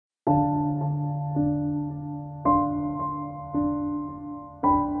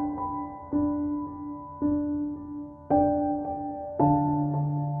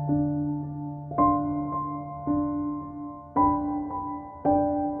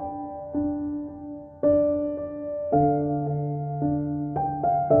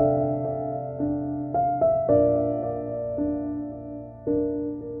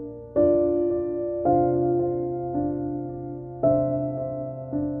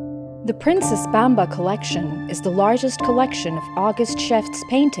The Princess Bamba collection is the largest collection of August Schoefft's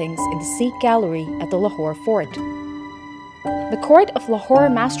paintings in the Sikh Gallery at the Lahore Fort. The Court of Lahore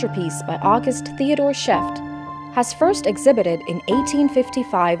masterpiece by August Theodor Schoefft has first exhibited in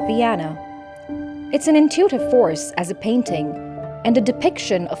 1855 Vienna. It's an intuitive force as a painting and a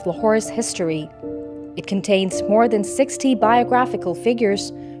depiction of Lahore's history. It contains more than 60 biographical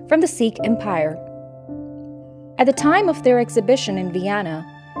figures from the Sikh Empire. At the time of their exhibition in Vienna,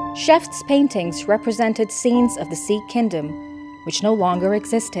 Schoefft's paintings represented scenes of the Sikh kingdom, which no longer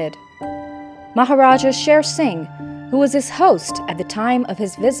existed. Maharaja Sher Singh, who was his host at the time of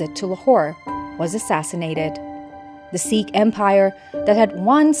his visit to Lahore, was assassinated. The Sikh Empire, that had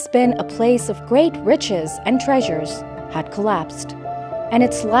once been a place of great riches and treasures, had collapsed, and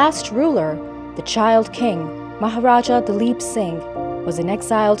its last ruler, the child king, Maharaja Dalip Singh, was in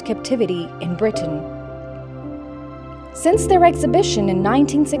exiled captivity in Britain. Since their exhibition in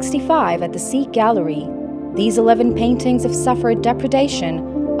 1965 at the Sikh Gallery, these 11 paintings have suffered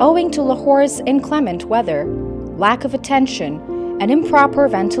depredation owing to Lahore's inclement weather, lack of attention, and improper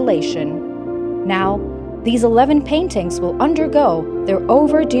ventilation. Now, these 11 paintings will undergo their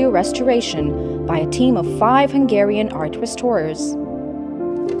overdue restoration by a team of 5 Hungarian art restorers.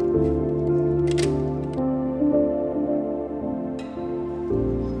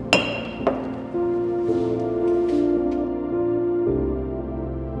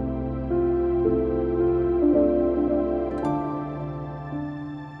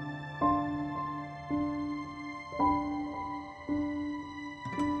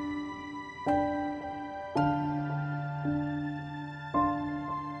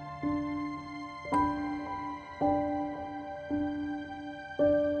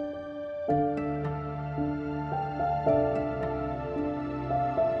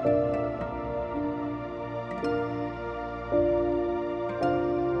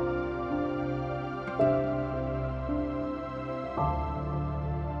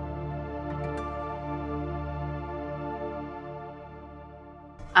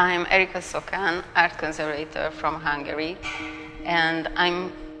 I'm Erika Sokan, art conservator from Hungary, and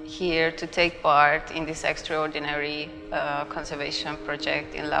I'm here to take part in this extraordinary conservation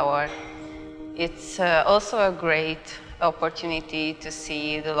project in Lahore. It's also a great opportunity to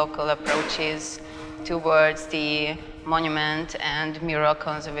see the local approaches towards the monument and mural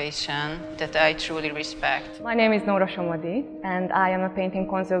conservation that I truly respect. My name is Nora Somodi and I am a painting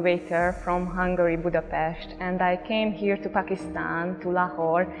conservator from Hungary, Budapest, and I came here to Pakistan, to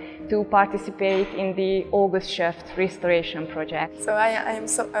Lahore, to participate in the August Schoefft Restoration project. So I am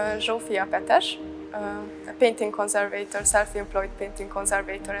Zsófia Petes, a painting conservator, self-employed painting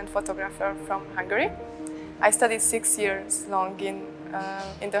conservator and photographer from Hungary. I studied 6 years long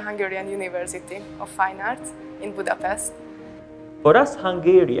in the Hungarian University of Fine Arts in Budapest. For us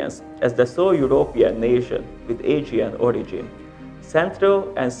Hungarians, as the sole European nation with Asian origin,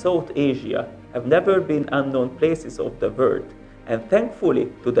 Central and South Asia have never been unknown places of the world, and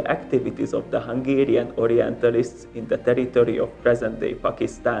thankfully to the activities of the Hungarian Orientalists in the territory of present-day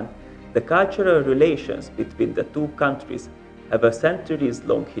Pakistan, the cultural relations between the two countries have a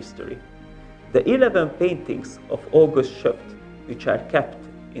centuries-long history. The 11 paintings of August Schoefft, which are kept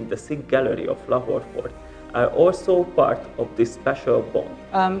in the Sikh Gallery of Lahore Fort, are also part of this special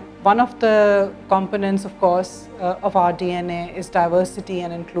bond. One of the components, of course, of our DNA is diversity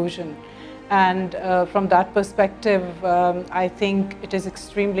and inclusion. And from that perspective, I think it is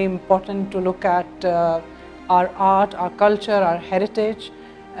extremely important to look at our art, our culture, our heritage.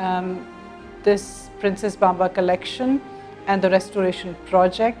 This Princess Bamba collection and the restoration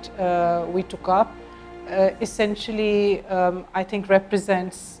project we took up essentially, I think,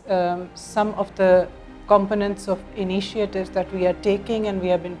 represents some of the components of initiatives that we are taking and we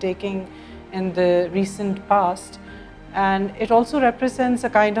have been taking in the recent past. And it also represents a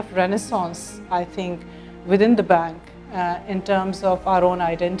kind of renaissance, I think, within the bank in terms of our own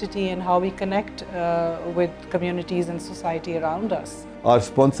identity and how we connect with communities and society around us. Our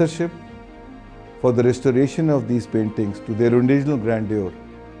sponsorship for the restoration of these paintings to their original grandeur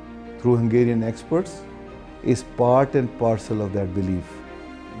through Hungarian experts is part and parcel of that belief.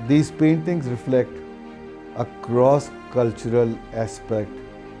 These paintings reflect a cross-cultural aspect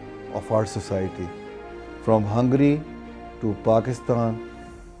of our society, from Hungary to Pakistan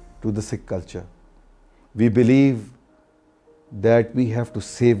to the Sikh culture. We believe that we have to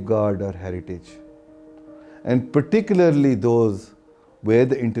safeguard our heritage, and particularly those where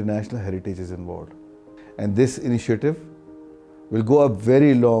the international heritage is involved. And this initiative will go a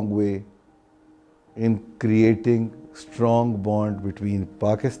very long way in creating strong bond between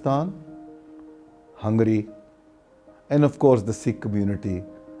Pakistan, Hungary, and of course the Sikh community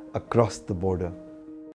across the border.